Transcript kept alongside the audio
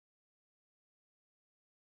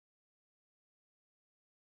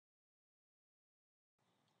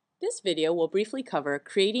This video will briefly cover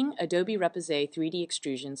creating Adobe Repoussé 3D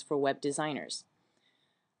extrusions for web designers.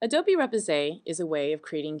 Adobe Repoussé is a way of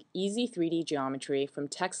creating easy 3D geometry from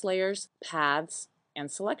text layers, paths,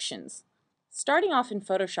 and selections. Starting off in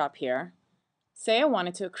Photoshop here, say I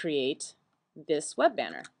wanted to create this web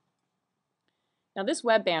banner. Now this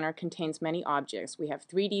web banner contains many objects. We have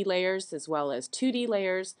 3D layers as well as 2D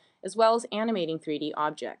layers, as well as animating 3D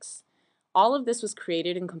objects. All of this was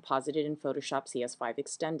created and composited in Photoshop CS5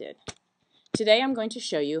 Extended. Today I'm going to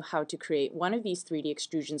show you how to create one of these 3D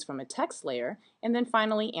extrusions from a text layer and then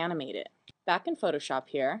finally animate it. Back in Photoshop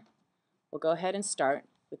here, we'll go ahead and start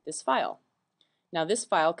with this file. Now this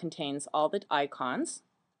file contains all the icons,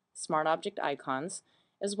 smart object icons,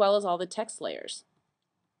 as well as all the text layers.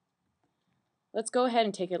 Let's go ahead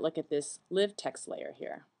and take a look at this live text layer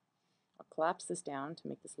here. I'll collapse this down to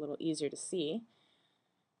make this a little easier to see.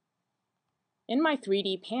 In my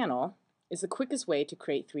 3D panel is the quickest way to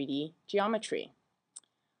create 3D geometry.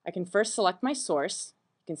 I can first select my source.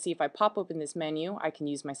 You can see if I pop open this menu, I can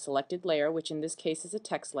use my selected layer, which in this case is a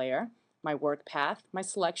text layer, my work path, my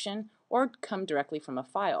selection, or come directly from a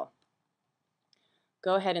file.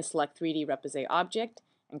 Go ahead and select 3D Repoussé object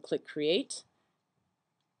and click Create.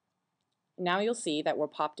 Now you'll see that we're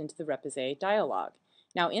popped into the Repoussé dialog.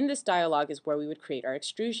 Now in this dialog is where we would create our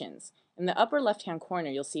extrusions. In the upper left-hand corner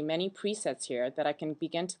you'll see many presets here that I can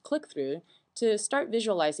begin to click through to start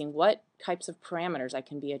visualizing what types of parameters I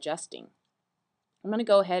can be adjusting. I'm going to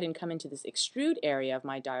go ahead and come into this extrude area of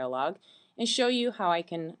my dialog and show you how I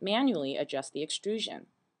can manually adjust the extrusion.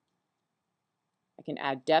 I can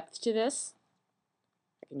add depth to this.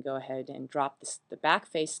 I can go ahead and drop the back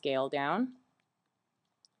face scale down.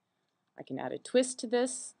 I can add a twist to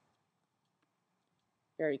this.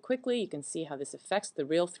 Very quickly, you can see how this affects the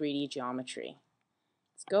real 3D geometry.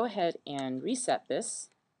 Let's go ahead and reset this.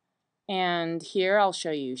 And here I'll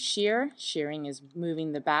show you shear. Shearing is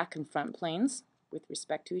moving the back and front planes with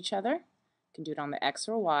respect to each other. You can do it on the X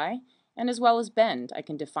or Y. And as well as bend. I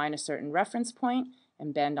can define a certain reference point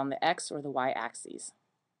and bend on the X or the Y axes.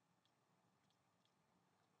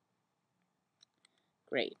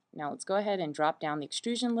 Great. Now let's go ahead and drop down the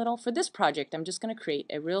extrusion a little. For this project, I'm just going to create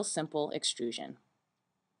a real simple extrusion.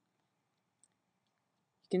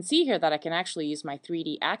 You can see here that I can actually use my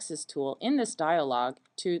 3D axis tool in this dialog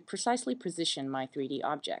to precisely position my 3D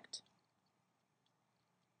object.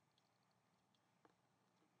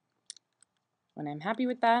 When I'm happy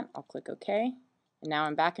with that, I'll click OK. And now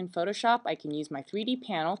I'm back in Photoshop. I can use my 3D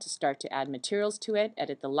panel to start to add materials to it,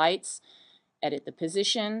 edit the lights, edit the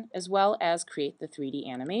position, as well as create the 3D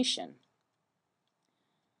animation.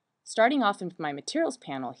 Starting off with my materials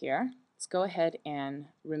panel here, let's go ahead and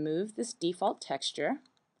remove this default texture.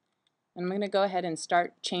 And I'm going to go ahead and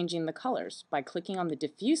start changing the colors. By clicking on the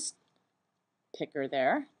diffuse picker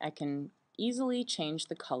there, I can easily change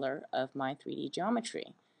the color of my 3D geometry.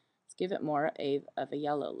 Let's give it more of a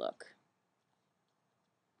yellow look.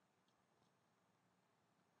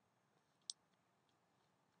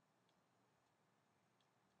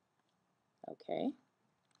 Okay.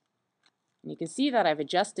 And you can see that I've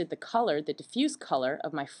adjusted the color, the diffuse color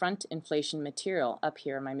of my front inflation material up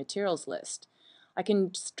here in my materials list. I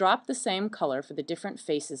can drop the same color for the different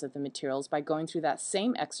faces of the materials by going through that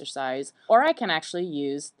same exercise, or I can actually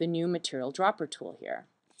use the new material dropper tool here.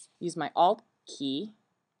 Use my Alt key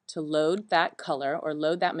to load that color or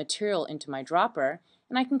load that material into my dropper,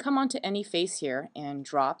 and I can come onto any face here and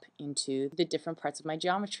drop into the different parts of my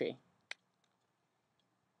geometry.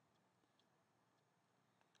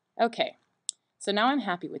 Okay, so now I'm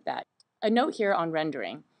happy with that. A note here on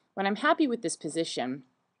rendering. When I'm happy with this position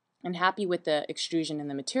and happy with the extrusion and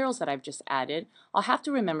the materials that I've just added, I'll have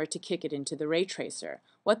to remember to kick it into the ray tracer.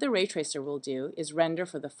 What the ray tracer will do is render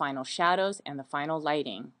for the final shadows and the final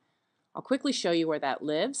lighting. I'll quickly show you where that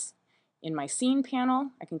lives. In my scene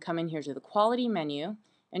panel, I can come in here to the quality menu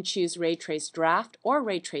and choose ray trace draft or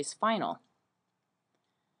ray trace final.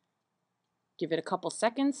 Give it a couple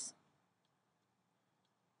seconds.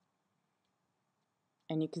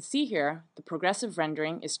 And you can see here the progressive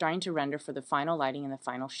rendering is starting to render for the final lighting and the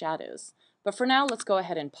final shadows. But for now, let's go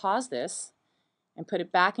ahead and pause this and put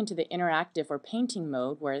it back into the interactive or painting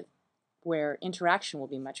mode where interaction will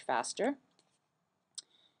be much faster.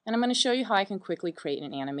 And I'm going to show you how I can quickly create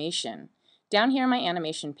an animation. Down here in my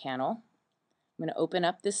animation panel, I'm going to open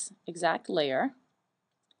up this exact layer.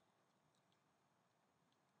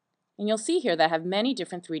 And you'll see here that I have many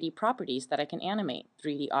different 3D properties that I can animate.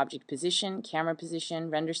 3D object position, camera position,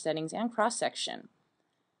 render settings, and cross-section.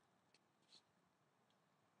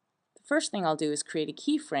 The first thing I'll do is create a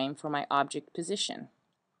keyframe for my object position.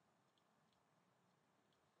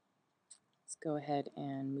 Let's go ahead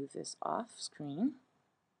and move this off screen.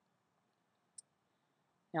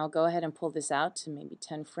 Now I'll go ahead and pull this out to maybe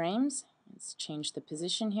 10 frames. Let's change the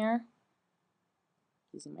position here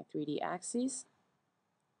using my 3D axes.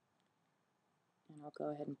 And I'll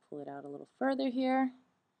go ahead and pull it out a little further here.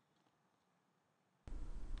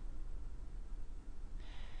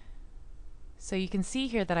 So you can see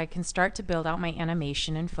here that I can start to build out my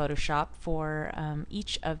animation in Photoshop for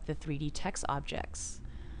each of the 3D text objects.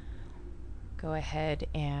 Go ahead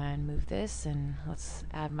and move this, and let's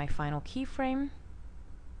add my final keyframe.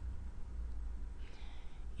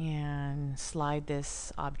 And slide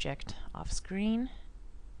this object off screen.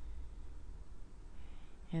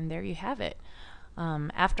 And there you have it.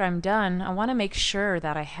 After I'm done, I want to make sure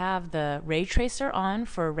that I have the ray tracer on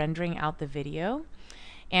for rendering out the video.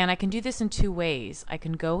 And I can do this in two ways. I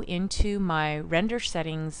can go into my render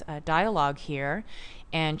settings dialog here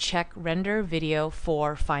and check render video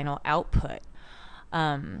for final output.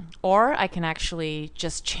 Or I can actually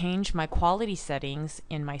just change my quality settings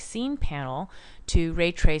in my scene panel to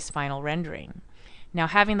ray trace final rendering. Now,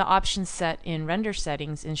 having the options set in render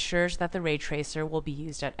settings ensures that the ray tracer will be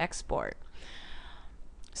used at export.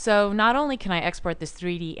 So not only can I export this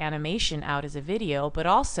 3D animation out as a video, but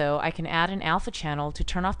also I can add an alpha channel to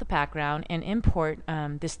turn off the background and import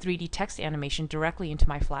this 3D text animation directly into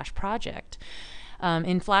my Flash project.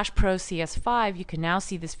 In Flash Pro CS5, you can now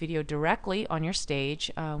see this video directly on your stage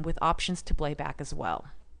with options to playback as well.